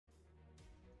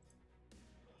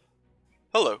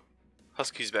Hello,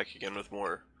 Huskies back again with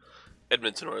more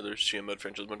Edmonton Oilers GM Mud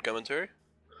franchise mode commentary.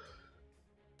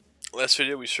 Last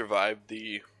video we survived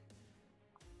the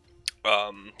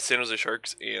San Jose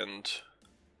Sharks and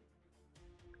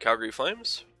Calgary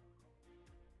Flames.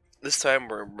 This time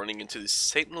we're running into the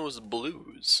St. Louis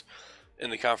Blues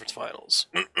in the conference finals.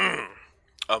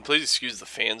 Please excuse the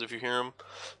fans if you hear them.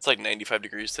 It's like 95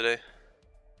 degrees today.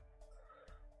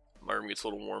 My room gets a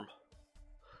little warm.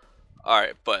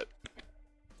 Alright, but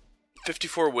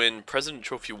 54 win, President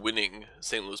Trophy winning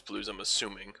St. Louis Blues, I'm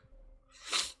assuming.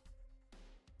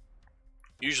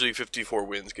 Usually 54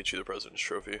 wins get you the President's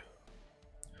Trophy.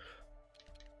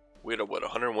 We had, what,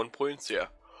 101 points? Yeah.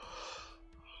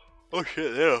 Oh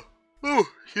shit, yeah. Oh,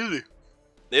 excuse me.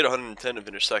 They had 110 and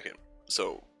finished second.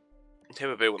 So,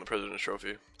 Tampa Bay won the President's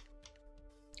Trophy.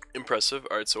 Impressive.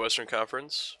 Alright, so Western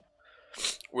Conference.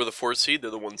 We're the 4th seed, they're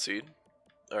the 1 seed.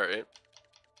 Alright.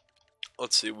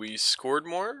 Let's see, we scored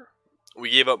more? We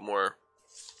gave up more.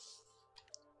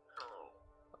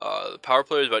 The power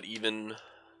play is about even.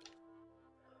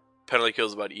 Penalty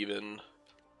kills about even.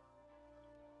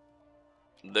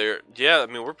 Yeah, I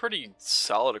mean, we're pretty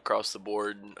solid across the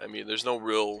board. I mean, there's no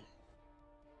real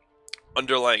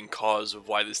underlying cause of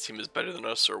why this team is better than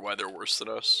us or why they're worse than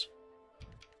us.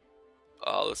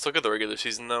 Let's look at the regular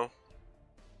season, though.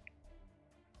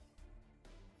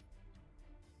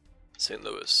 St.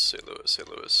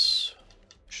 Louis.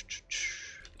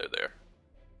 They're there.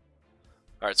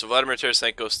 Alright, so Vladimir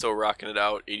Tarasenko still rocking it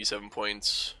out, 87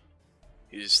 points.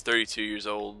 He's 32 years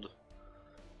old.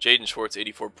 Jaden Schwartz,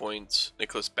 84 points.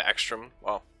 Nicholas Backstrom,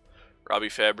 wow. Robbie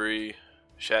Fabry,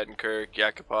 Shattenkirk,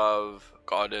 Yakupov,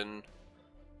 Gaudin,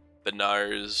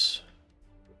 Benars,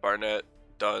 Barnett,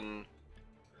 Dunn,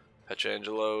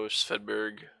 Petrangelo,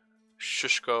 Svedberg,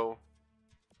 Shushko,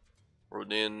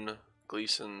 Rodin,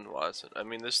 Gleason, Watson. I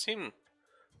mean, this team,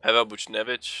 Pavel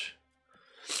Buchnevich,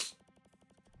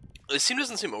 this team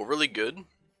doesn't seem overly good.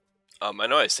 I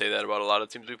know I say that about a lot of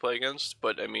teams we play against,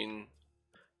 but I mean,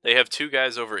 they have 2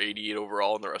 guys over 88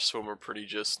 overall, and the rest of them are pretty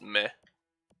just meh.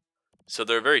 So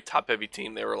they're a very top-heavy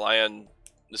team. They rely on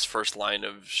this first line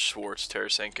of Schwartz,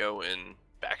 Tarasenko, and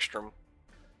Backstrom.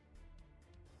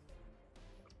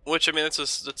 Which, I mean,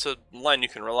 that's a line you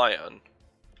can rely on.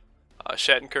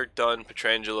 Shattenkirk, Dunn,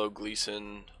 Petrangelo,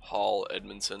 Gleason, Hall,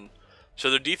 Edmondson. So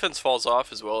their defense falls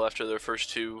off as well after their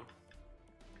first 2.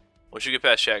 Once you get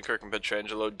past Shattenkirk and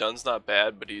Petrangelo, Dunn's not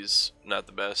bad, but he's not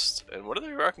the best. And what are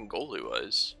they rocking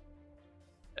goalie-wise?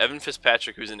 Evan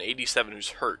Fitzpatrick, who's an 87, who's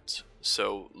hurt.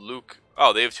 So Luke...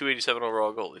 Oh, they have 2 87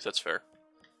 overall goalies. That's fair.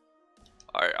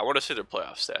 Alright, I want to see their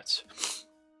playoff stats.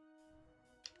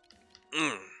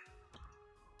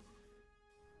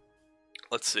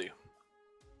 Let's see.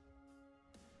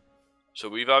 So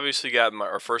we've obviously got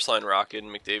our first line rocking,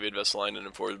 McDavid, Vesalainen,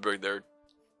 and Forsberg. They're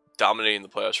dominating the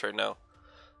playoffs right now.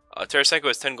 Tarasenko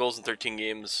has 10 goals in 13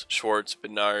 games. Schwartz,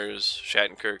 Bednars,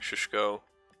 Shattenkirk, Shushko.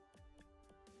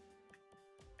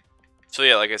 So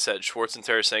yeah, like I said, Schwartz and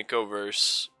Tarasenko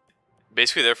versus...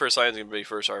 Basically their first line is going to be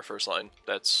versus our first line.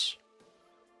 That's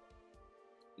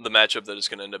the matchup that it's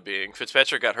going to end up being.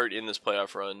 Fitzpatrick got hurt in this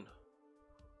playoff run.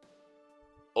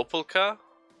 Opelka?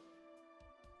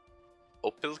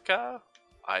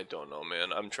 I don't know,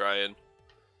 man. I'm trying.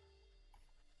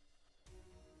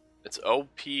 It's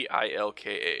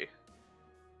Opilka.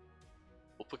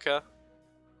 Opelka?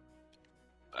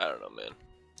 I don't know, man.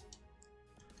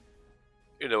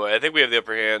 Either way, I think we have the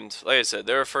upper hand. Like I said,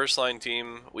 they're a first line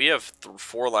team. We have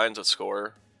 4 lines that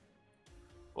score.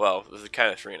 Well, it's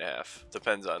kind of 3.5.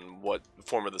 Depends on what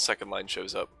form of the second line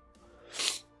shows up.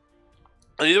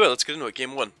 And either way, let's get into it.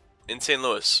 Game 1 in St.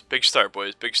 Louis. Big start,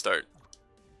 boys. Big start.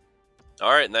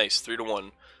 Alright, nice.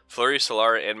 3-1. Fleury,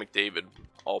 Solara, and McDavid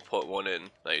all put 1 in.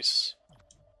 Nice.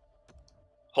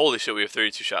 Holy shit, we have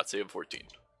 32 shots. They have 14.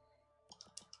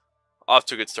 Off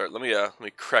to a good start. Let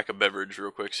me crack a beverage real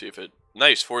quick. See if it...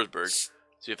 Nice, Forsberg.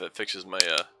 See if that fixes my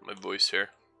my voice here.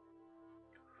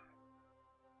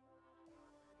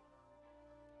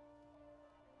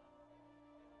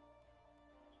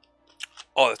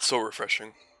 Oh, that's so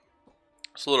refreshing.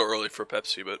 It's a little early for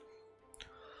Pepsi, but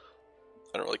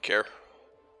I don't really care.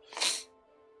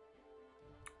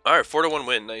 Alright, 4-1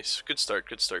 win. Nice. Good start,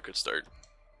 good start, good start.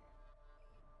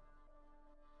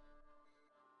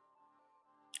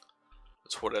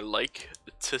 That's what I like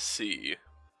to see.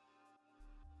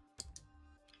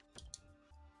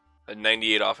 A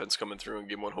 98 offense coming through in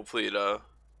game 1. Hopefully it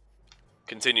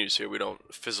continues here. We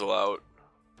don't fizzle out.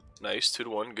 Nice,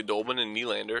 2-1. Godolman and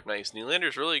Nylander. Nice.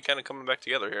 Nylander's really kind of coming back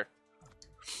together here.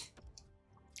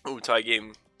 Ooh, tie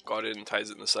game. Got in and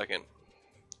ties it in the second.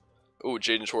 Oh,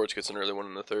 Jaden Schwartz gets an early one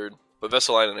in the third. But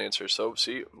Vesalainen answers. So,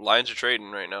 see, Lions are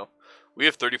trading right now. We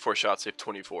have 34 shots. They have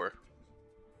 24.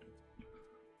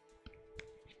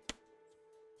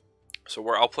 So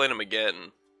we're outplaying them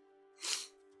again.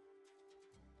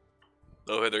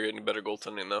 Oh, hey, they're getting better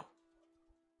goaltending, though.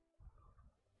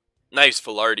 Nice,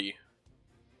 Velarde.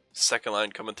 Second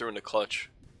line coming through in the clutch.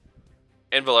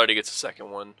 And Velarde gets a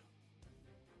second one.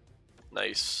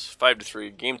 Nice.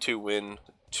 5-3. Game 2 win.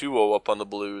 2-0 up on the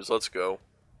Blues. Let's go.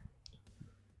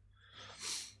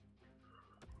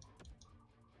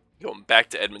 Going back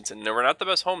to Edmonton. Now, we're not the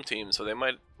best home team, so they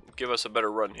might give us a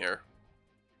better run here.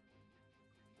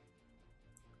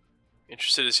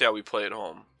 Interested to see how we play at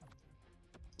home.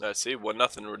 I see.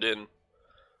 1-0. We're in.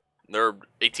 They're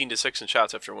 18-6 in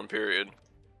shots after one period.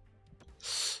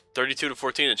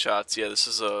 32-14 in shots. Yeah, this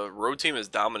is a road team is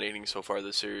dominating so far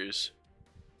this series.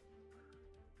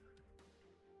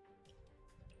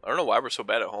 I don't know why we're so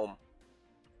bad at home.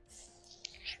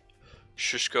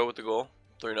 Shishko with the goal.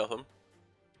 3-0.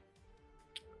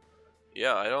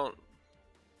 Yeah, I don't...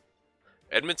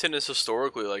 Edmonton is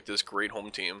historically like this great home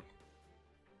team.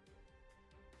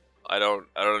 I don't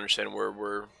understand where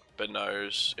we're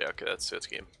Bednar's. Yeah, okay, that's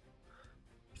game.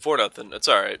 4-0. That's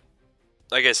alright.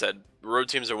 Like I said, road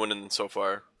teams are winning so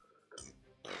far.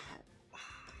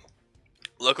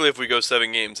 Luckily, if we go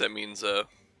 7 games, that means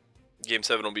Game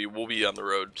 7 we'll be on the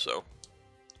road. So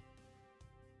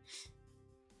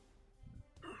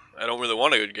I don't really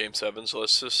want to go to Game 7. So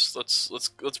let's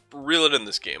reel it in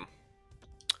this game.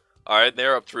 All right,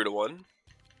 they're up 3-1.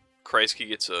 Kreisky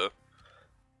gets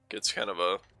kind of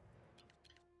a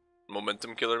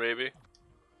momentum killer maybe.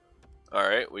 All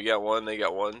right, we got one. They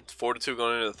got one. 4-2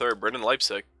 going into the third. Brendan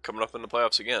Leipzig coming up in the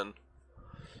playoffs again.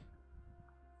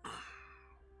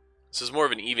 This is more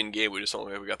of an even game. We just don't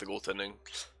think we got the goaltending.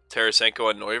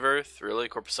 Tarasenko and Neuwirth. Really?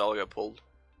 Korpisalo got pulled.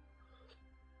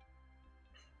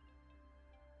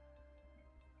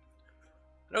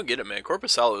 I don't get it, man.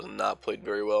 Korpisalo has not played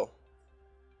very well.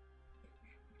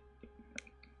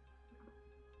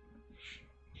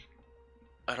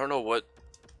 I don't know what...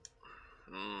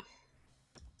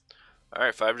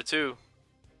 Alright, 5-2.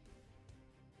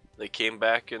 They came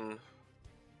back and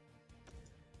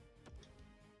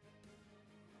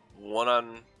won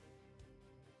on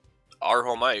our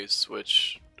home ice,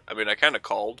 which, I mean, I kind of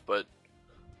called, but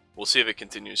we'll see if it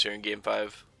continues here in Game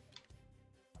 5.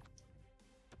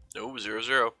 Oh,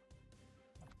 0-0.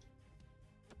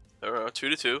 There we go,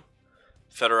 2-2.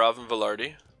 Fedorov and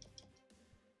Velarde.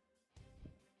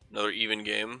 Another even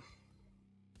game.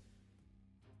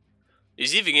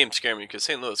 These even games scare me because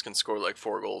St. Louis can score like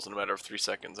 4 goals in a matter of 3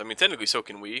 seconds. I mean, technically, so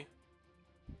can we.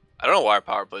 I don't know why our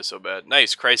power play is so bad.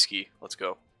 Nice, Kreisky. Let's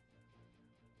go.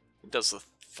 He does the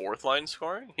 4th line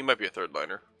scoring? He might be a 3rd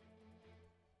liner.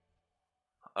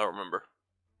 I don't remember.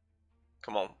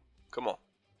 Come on. Come on.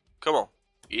 Come on.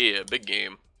 Yeah, big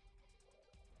game.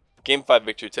 Game 5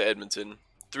 victory to Edmonton.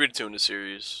 3-2 in the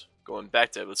series. Going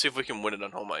back to it. Let's see if we can win it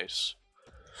on home ice.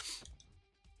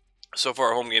 So far,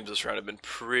 our home games this round have been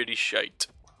pretty shite.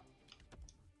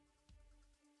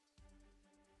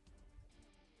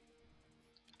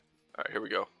 Alright, here we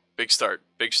go. Big start.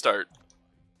 Big start.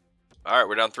 Alright,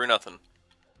 we're down 3-0.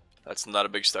 That's not a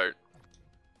big start.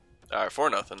 Alright,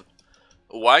 4-0.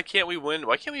 Why can't we win?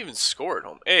 Why can't we even score at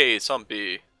home? Hey, it's on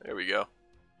B. There we go.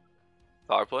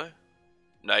 Power play.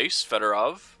 Nice.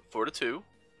 Fedorov. 4-2.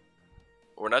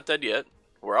 We're not dead yet.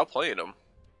 We're outplaying them.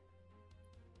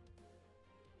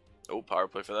 Oh, power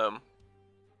play for them.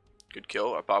 Good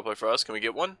kill. Our power play for us. Can we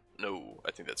get one? No,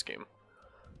 I think that's game.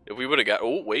 If we would have got...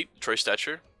 Oh, wait. Troy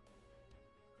Stetcher.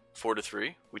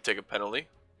 4-3. We take a penalty.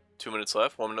 2 minutes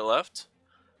left. 1 minute left.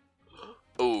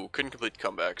 Oh, couldn't complete the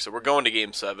comeback. So we're going to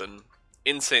Game 7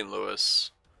 in St.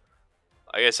 Louis.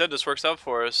 Like I said, this works out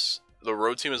for us. The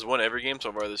road team has won every game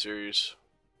so far this series.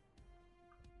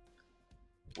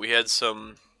 We had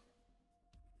some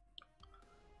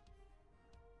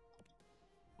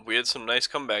nice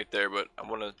comeback there, but I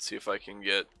want to see if I can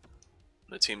get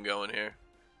the team going here.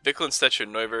 Viklund, Stetcher,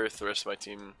 Neuwirth. The rest of my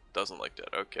team doesn't like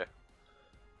that. Okay.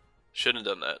 Shouldn't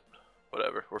have done that.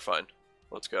 Whatever. We're fine.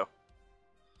 Let's go.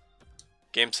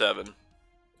 Game 7.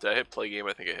 Did I hit play game?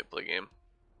 I think I hit play game.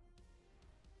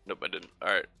 Nope, I didn't.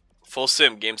 Alright. Full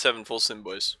sim. Game 7, full sim,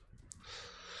 boys.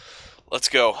 Let's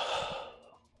go.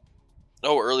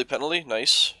 Oh, early penalty.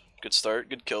 Nice. Good start.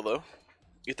 Good kill, though.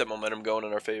 Get that momentum going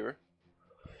in our favor.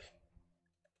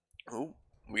 Ooh.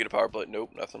 We get a power play.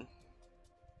 Nope, nothing.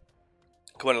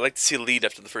 Come on, I'd like to see a lead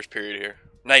after the first period here.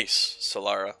 Nice.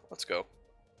 Solara. Let's go.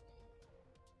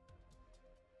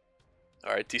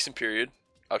 Alright, decent period.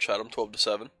 Outshot him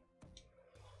 12-7.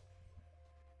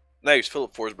 Nice.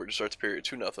 Philip Forsberg to start the period.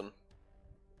 2-0.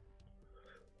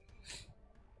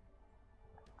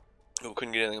 Oh,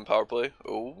 couldn't get anything in power play.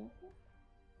 Oh,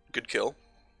 good kill.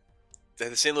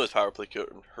 The St. Louis power play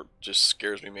just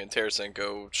scares me, man.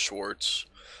 Tarasenko, Schwartz,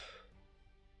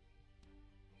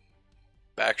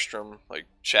 Backstrom, like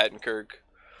Shattenkirk.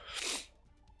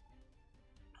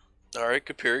 All right,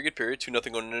 good period, good period.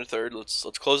 2-0 going into the third. Let's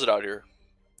close it out here.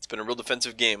 It's been a real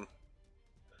defensive game.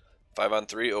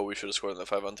 5-on-3. Oh, we should have scored in that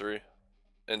 5-on-3.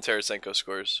 And Tarasenko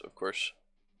scores, of course.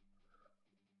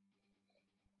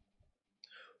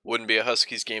 Wouldn't be a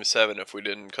Huskies game 7 if we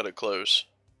didn't cut it close.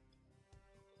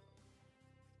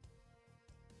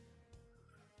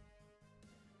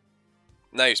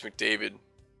 Nice, McDavid.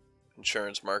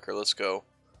 Insurance marker, let's go.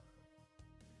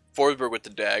 Forsberg with the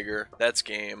dagger. That's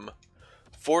game.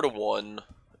 4-1.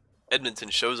 Edmonton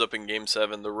shows up in game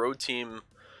 7. The road team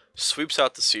sweeps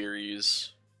out the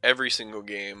series every single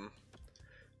game.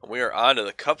 And we are on to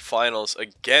the Cup Finals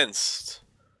against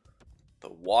the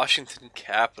Washington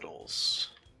Capitals.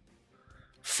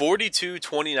 42,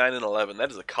 29, and 11.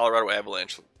 That is a Colorado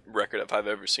Avalanche record if I've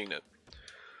ever seen it.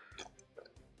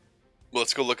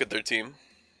 Let's go look at their team.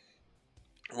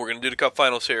 We're gonna do the Cup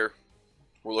Finals here.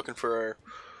 We're looking for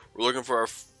our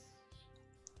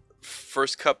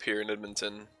first Cup here in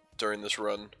Edmonton during this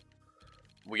run.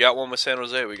 We got one with San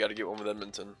Jose. We got to get one with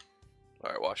Edmonton.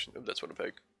 All right, Washington. That's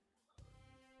Winnipeg.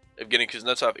 Evgeny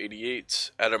Kuznetsov,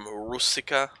 88. Adam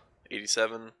Rusika,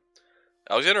 87.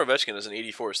 Alexander Ovechkin is an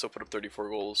 84. Still put up 34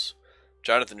 goals.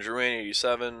 Jonathan Drouin,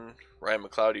 87. Ryan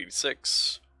McLeod,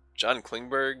 86. John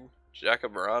Klingberg,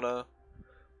 Jakob Vrana,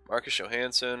 Marcus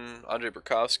Johansson, Andre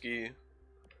Burakovsky.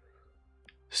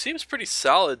 Seems pretty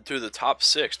solid through the top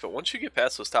 6, but once you get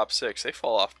past those top 6, they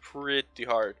fall off pretty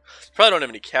hard. Probably don't have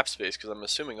any cap space because I'm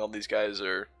assuming all these guys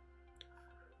are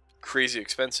crazy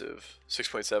expensive.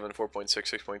 6.7, 4.6,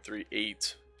 6.3,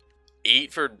 8.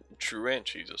 8 for Drouin,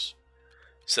 Jesus.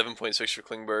 7.6 for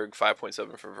Klingberg,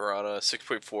 5.7 for Vrana,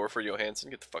 6.4 for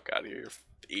Johansson. Get the fuck out of here.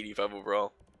 85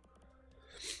 overall.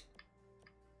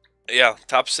 Yeah,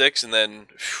 top 6 and then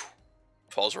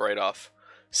falls right off.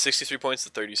 63 points to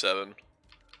 37.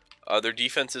 Their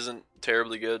defense isn't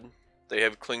terribly good. They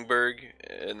have Klingberg,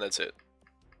 and that's it.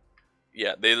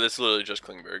 Yeah, that's literally just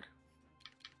Klingberg.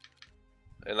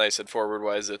 And like I said,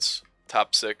 forward-wise, it's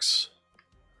top 6.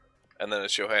 And then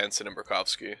it's Johansson and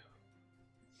Burakovsky.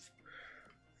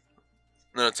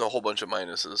 Then it's a whole bunch of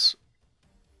minuses.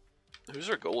 Who's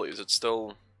our goalie? Is it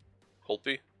still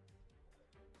Holtby?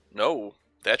 No,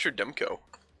 Thatcher Demko.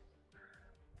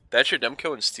 Thatcher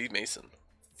Demko and Steve Mason.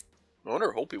 I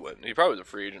wonder where Holtby went. He probably was a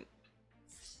free agent.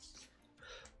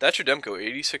 Thatcher Demko,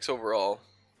 86 overall.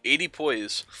 80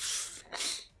 poise.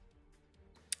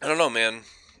 I don't know, man.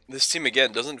 This team,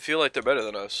 again, doesn't feel like they're better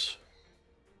than us.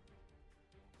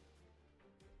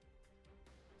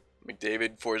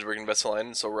 McDavid, Forsberg, and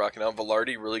Vesalainen still rocking out.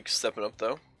 Velarde really stepping up,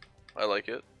 though. I like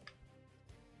it.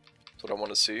 That's what I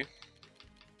want to see.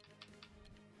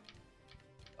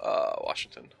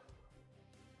 Washington.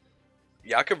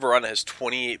 Jakob Vrana has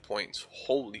 28 points.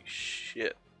 Holy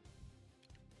shit.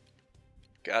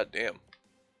 God damn.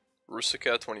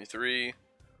 Rusika, 23.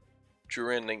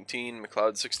 Drouin, 19.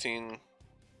 McLeod, 16.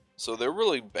 So they're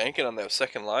really banking on that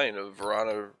second line of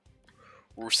Vrana,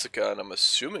 Rusika, and I'm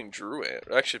assuming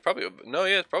Drouin. Actually, probably... No,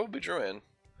 yeah, it's probably Drouin.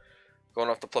 Going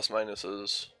off the plus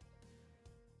minuses.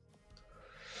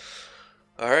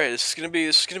 Alright, this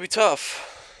is gonna be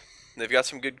tough. They've got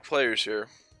some good players here.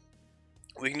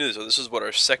 We can do this. So this is what,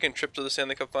 our second trip to the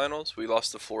Stanley Cup Finals? We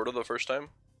lost to Florida the first time.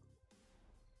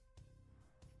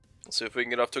 Let's see if we can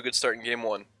get off to a good start in game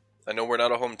 1. I know we're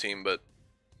not a home team, but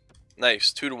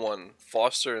nice. 2-1.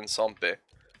 Foster and Sampe.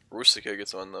 Rusika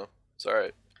gets one though. It's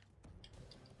alright.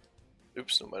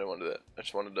 Oops, no, I didn't want to do that. I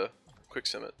just wanted to quick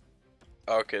sim it.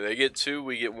 Okay, they get 2,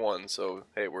 we get 1. So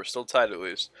hey, we're still tied at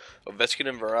least. Ovechkin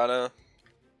and Vrana.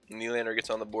 Nylander gets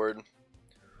on the board.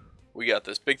 We got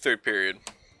this. Big third period.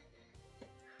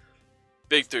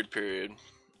 Big third period.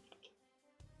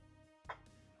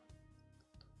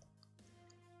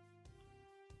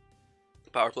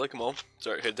 Power play, come on.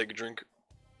 Sorry, had to take a drink.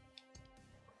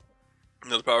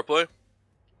 Another power play.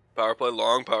 Power play,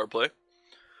 long power play.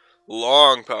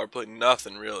 Long power play,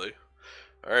 nothing really.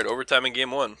 Alright, overtime in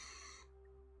game 1.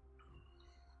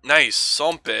 Nice,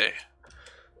 Sampe.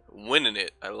 Winning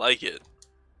it, I like it.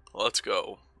 Let's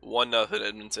go. 1-0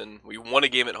 Edmonton. We won a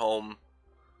game at home.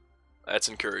 That's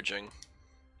encouraging.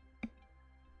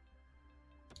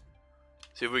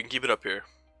 See if we can keep it up here.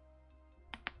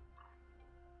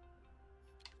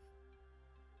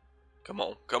 Come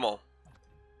on, come on.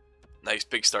 Nice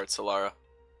big start, Solara.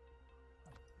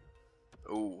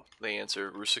 Ooh, they answer.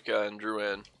 Rusika and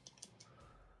Drouin.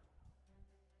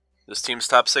 This team's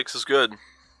top 6 is good.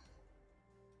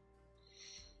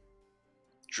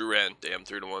 Drouin, damn,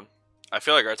 3-1. I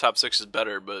feel like our top 6 is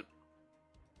better, but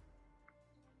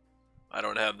I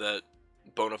don't have that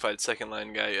bona fide second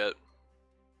line guy yet.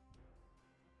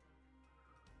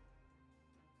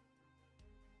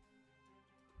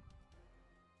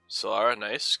 Solara,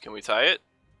 nice. Can we tie it?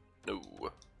 No.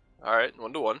 Alright,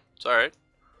 1-1. It's alright.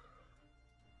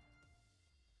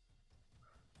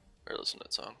 Or listen to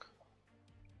that song.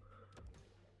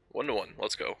 1-1.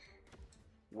 Let's go.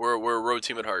 We're a road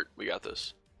team at heart. We got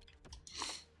this.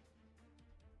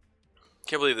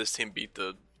 Can't believe this team beat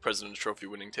the President's Trophy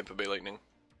winning Tampa Bay Lightning.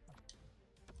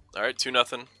 Alright,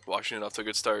 2-0. Washington off to a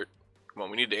good start. Come on,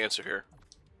 we need to answer here.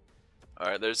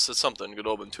 Alright, there's something. Good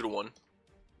omen. 2-1.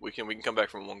 We can come back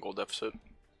from a 1-goal deficit.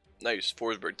 Nice.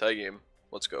 Forsberg tie game.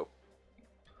 Let's go.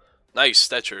 Nice.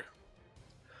 Stetcher.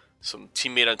 Some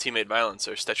teammate on teammate violence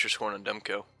there. Stetcher scoring on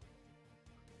Demko.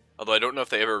 Although I don't know if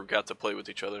they ever got to play with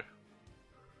each other.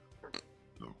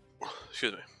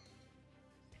 Excuse me.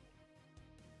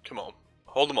 Come on.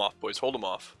 Hold them off, boys. Hold them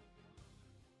off.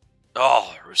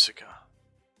 Oh, Rusika.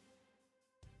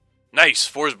 Nice.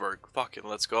 Forsberg. Fucking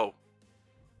let's go.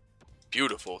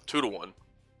 Beautiful. 2-1.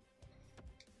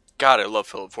 God, I love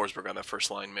Philip Forsberg on that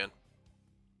first line, man.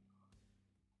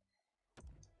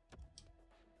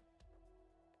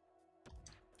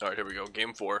 All right, here we go.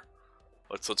 Game 4.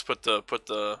 Let's get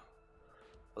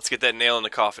that nail in the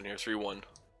coffin here. 3-1.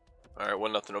 All right,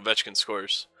 1-0. Ovechkin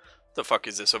scores. What the fuck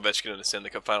is this? Ovechkin in the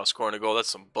Stanley Cup Final scoring a goal? That's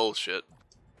some bullshit.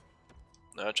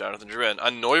 No, Jonathan Drouin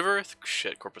on Neuwirth.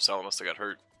 Shit, Korpisalo must have got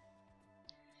hurt.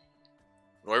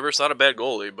 Neuwirth's not a bad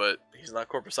goalie, but he's not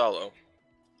Korpisalo.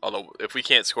 Although, if we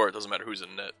can't score, it doesn't matter who's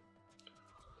in net.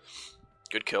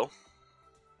 Good kill.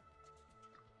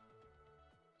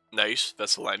 Nice.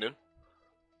 That's the line, dude.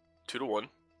 2-1.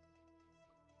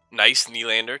 Nice.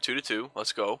 Nylander. 2-2.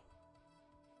 Let's go.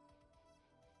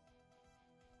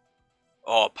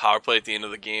 Oh, power play at the end of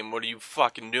the game. What are you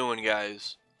fucking doing,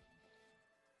 guys?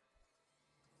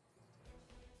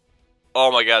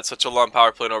 Oh my god, such a long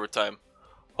power play in overtime.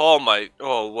 Oh my,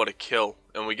 oh, what a kill.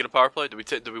 And we get a power play?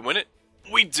 Did we win it?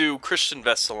 We do. Christian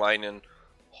Vesalainen.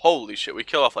 Holy shit, we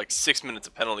kill off like 6 minutes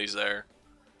of penalties there.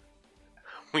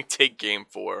 We take game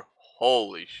 4.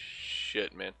 Holy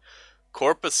shit, man.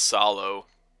 Korpisalo,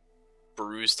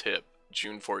 bruised hip,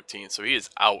 June 14th. So he is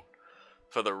out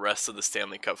for the rest of the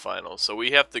Stanley Cup Finals. So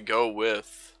we have to go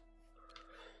with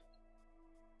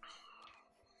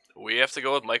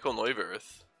Michael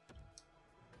Neuwirth.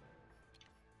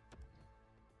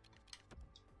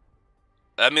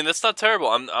 I mean, that's not terrible.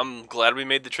 I'm glad we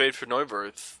made the trade for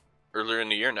Neuwirth earlier in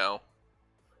the year now.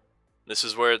 This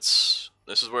is where it's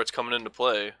coming into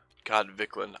play. God,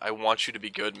 Vikland, I want you to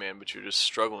be good, man, but you're just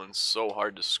struggling so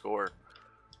hard to score.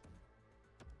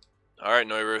 All right,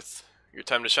 Neuwirth, your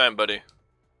time to shine, buddy.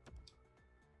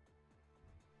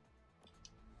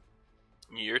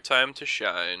 Your time to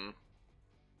shine.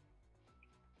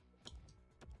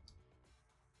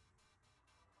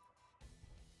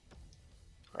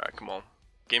 All right, come on.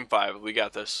 Game 5, we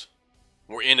got this.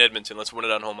 We're in Edmonton. Let's win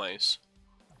it on home ice.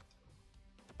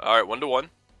 All right, 1-1.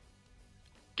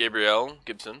 Gabriel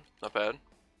Gibson, not bad.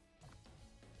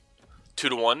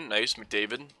 2-1, nice.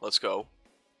 McDavid, let's go.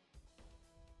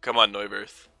 Come on,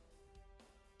 Neuwirth.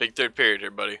 Big third period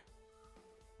here, buddy.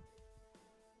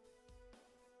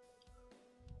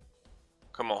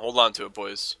 Come on, hold on to it,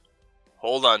 boys.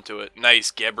 Hold on to it.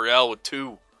 Nice, Gabriel with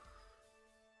 2.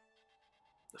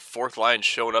 The fourth line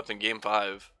showing up in game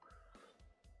 5.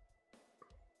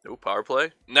 No power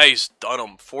play. Nice,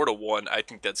 Dunham, 4-1. I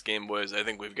think that's game, boys. I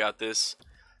think we've got this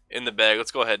in the bag.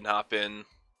 Let's go ahead and hop in.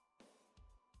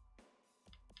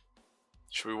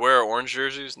 Should we wear our orange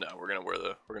jerseys? No, we're gonna wear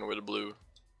the blue.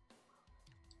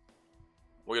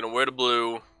 We're gonna wear the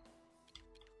blue.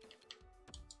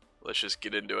 Let's just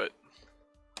get into it.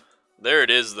 There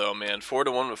it is, though, man.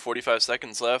 4-1 with 45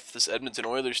 seconds left. This Edmonton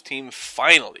Oilers team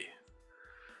finally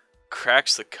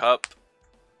cracks the cup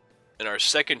in our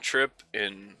second trip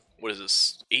in, what is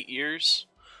this, 8 years?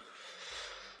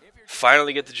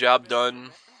 Finally get the job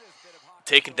done.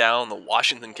 Taking down the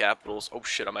Washington Capitals. Oh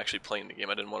shit, I'm actually playing the game.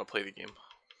 I didn't want to play the game.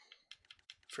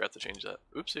 Forgot to change that.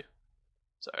 Oopsie.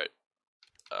 It's alright.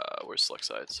 Where's select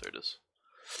sides? There it is.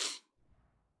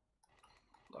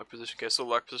 Lock position. Can I still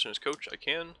lock position as coach? I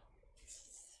can.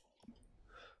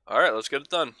 Alright, let's get it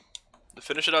done. To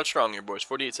finish it out strong here, boys.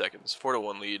 48 seconds.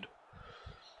 4-1 lead.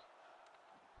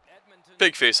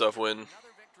 Big face-off win.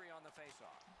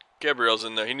 Gabriel's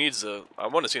in there. He needs a... I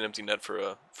want to see an empty net for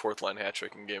a fourth line hat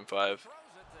trick in game 5.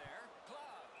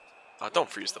 Don't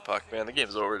freeze the puck, man. The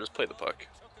game's over. Just play the puck.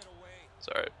 It's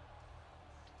alright.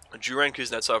 Juran,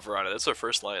 Kuznetsov, Verana. That's their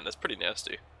first line. That's pretty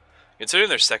nasty. Considering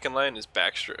their second line is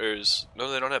Backstrom.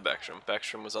 No, they don't have Backstrom.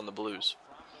 Backstrom was on the Blues.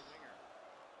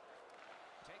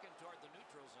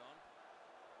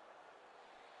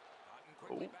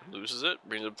 Oh, loses it.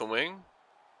 Brings it up the wing.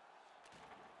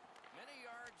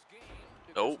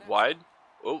 Oh, wide.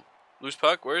 Oh, loose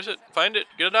puck. Where is it? Find it.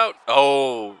 Get it out.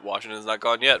 Oh, Washington's not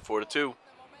gone yet. 4-2. Who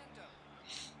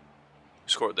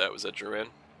scored that? Was that Duran?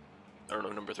 I don't know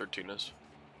who number 13 is.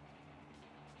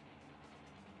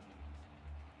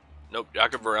 Nope,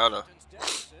 Jakub Verana.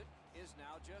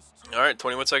 Alright,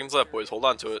 21 seconds left, boys. Hold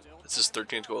on to it. This is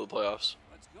 13th goal of the playoffs.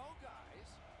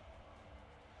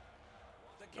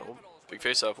 Nope. Big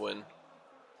face-off win.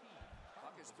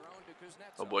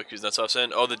 Oh boy, Kuznetsov's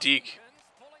in. Oh, the deke.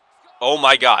 Oh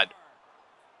my god.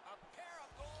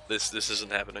 This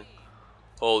isn't happening.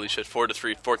 Holy shit,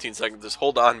 4-3, 14 seconds. Just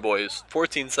hold on, boys.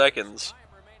 14 seconds.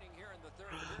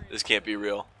 This can't be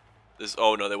real.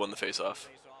 Oh no, they won the face-off.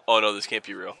 Oh no, this can't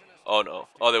be real. Oh no.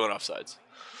 Oh, they went offsides.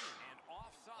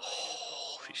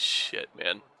 Holy shit,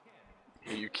 man.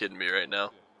 Are you kidding me right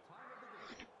now?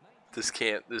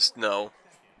 No.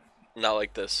 Not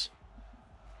like this.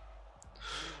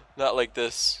 Not like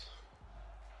this.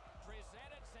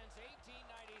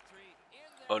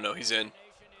 Oh no, he's in.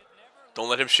 Don't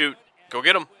let him shoot. Go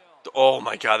get him. Oh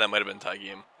my god, that might have been a tie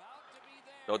game.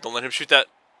 No, don't let him shoot that.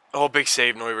 Oh, big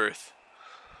save, Neuwirth.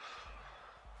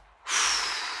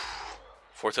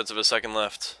 4/10 of a second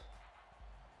left.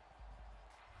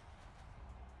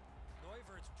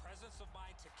 Neuwirth's presence of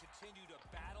mind to continue to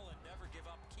battle and never give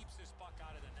up keeps this puck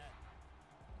out of the net.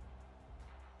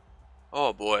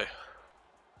 Oh boy.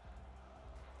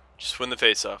 Just win the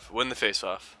face-off. Win the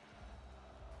face-off.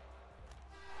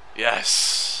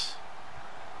 Yes.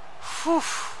 Whew.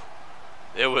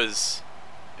 It was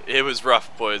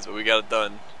rough, boys, but we got it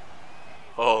done.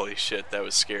 Holy shit, that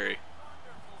was scary.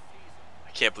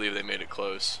 I can't believe they made it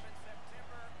close.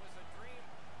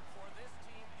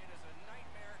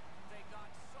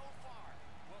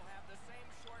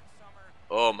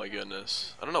 Oh my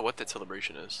goodness. I don't know what that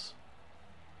celebration is.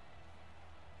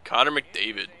 Connor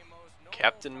McDavid.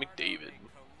 Captain McDavid.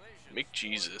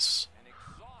 McJesus.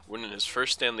 Winning his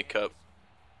first Stanley Cup.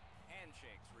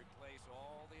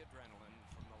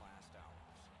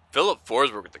 Philip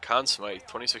Forsberg with the Conn Smythe.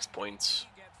 26 points.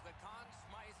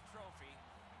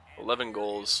 11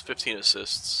 goals. 15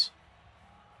 assists.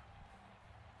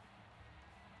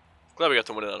 Glad we got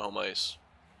to win it on home ice.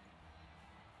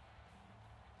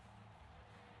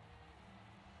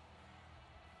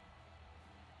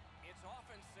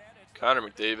 Connor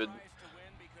McDavid,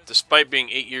 despite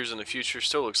being 8 years in the future,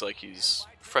 still looks like he's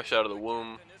fresh out of the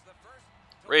womb.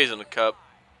 Raising the cup.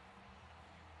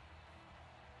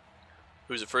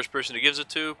 Who's the first person he gives it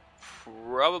to?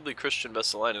 Probably Christian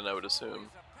Vesalainen, I would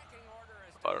assume.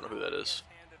 I don't know who that is.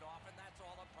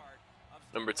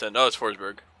 Number 10. Oh, it's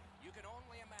Forsberg.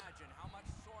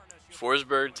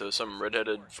 Forsberg to some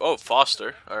redheaded... Oh,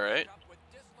 Foster. Alright.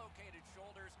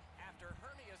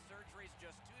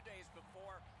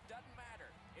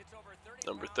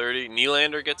 Number 30.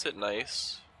 Nylander gets it.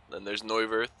 Nice. Then there's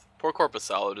Neuwirth. Poor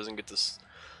Korpisalo doesn't get to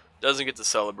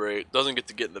celebrate. Doesn't get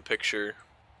to get in the picture.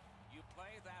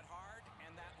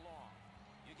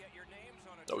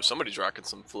 Oh, somebody's rocking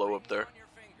some flow up there.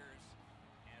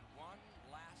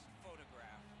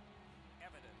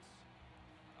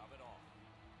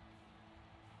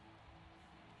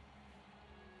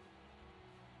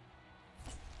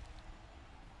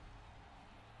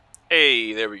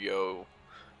 Hey, there we go.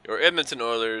 Your Edmonton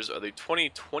Oilers are the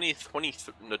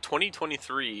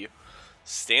 2023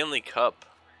 Stanley Cup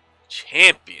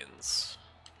champions.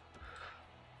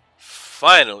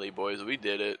 Finally, boys, we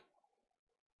did it.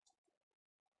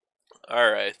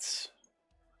 Alright.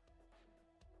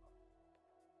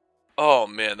 Oh,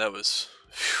 man, that was...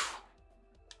 Whew.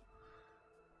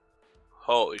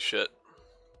 Holy shit.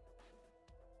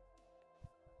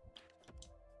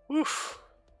 Woof.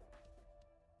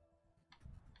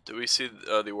 Do we see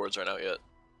the awards aren't out yet?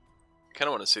 I kind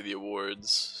of want to see the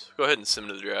awards. Go ahead and sim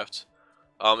to the draft.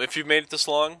 If you've made it this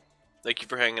long, thank you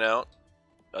for hanging out.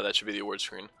 That should be the award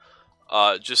screen.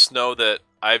 Just know that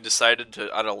I've decided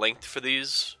to, on a length for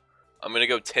these, I'm going to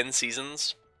go 10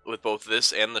 seasons with both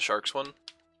this and the Sharks one.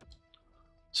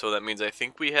 So that means I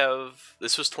think we have,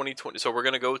 this was 2020, so we're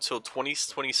going to go till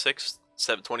 2026,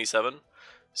 27.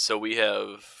 So we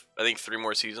have, I think, 3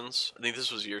 more seasons. I think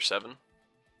this was year 7.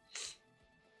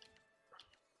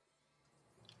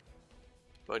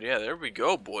 But yeah, there we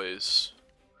go, boys.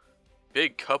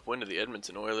 Big cup win to the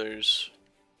Edmonton Oilers.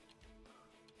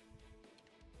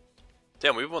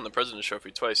 Damn, we've won the President's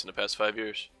Trophy twice in the past 5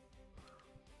 years.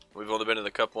 We've only been to the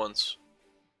Cup once.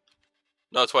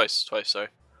 No, twice. Twice, sorry.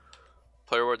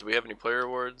 Player awards. Do we have any player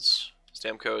awards?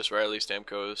 Stamkos, Riley,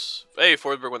 Stamkos. Hey,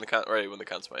 Forsberg won the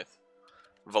Conn Smythe.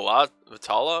 Villalta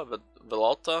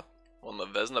won the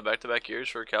Vezina back-to-back years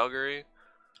for Calgary.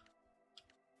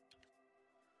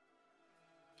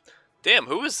 Damn,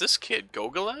 who is this kid?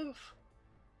 Gogolev?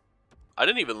 I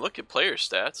didn't even look at player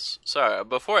stats. Sorry,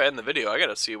 before I end the video, I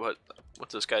gotta see what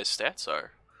this guy's stats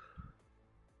are.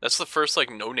 That's the first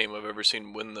like no name I've ever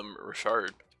seen win them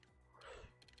Richard.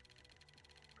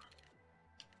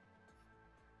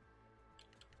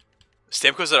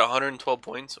 Stamkos at 112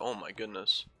 points. Oh my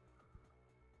goodness.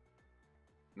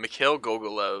 Mikhail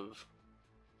Gogolev.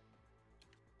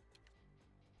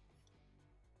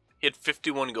 He had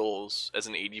 51 goals as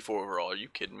an 84 overall. Are you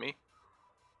kidding me?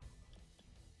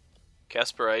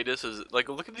 Kasperitis is like,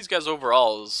 look at these guys'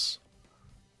 overalls.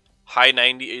 High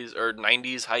 90s or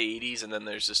 90s, high 80s, and then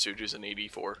there's this dude who's an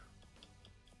 84.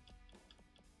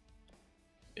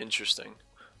 Interesting.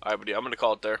 Alright, buddy, I'm gonna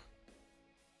call it there.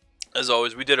 As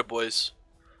always, we did it, boys.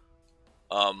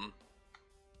 I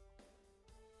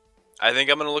think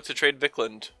I'm gonna look to trade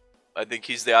Vikland. I think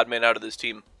he's the odd man out of this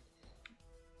team.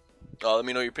 Let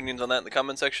me know your opinions on that in the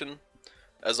comment section.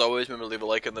 As always, remember to leave a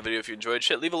like on the video if you enjoyed.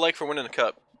 Shit, leave a like for winning a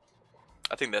cup.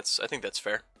 I think that's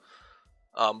fair.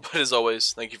 But as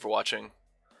always, thank you for watching,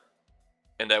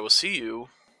 and I will see you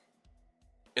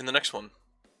in the next one.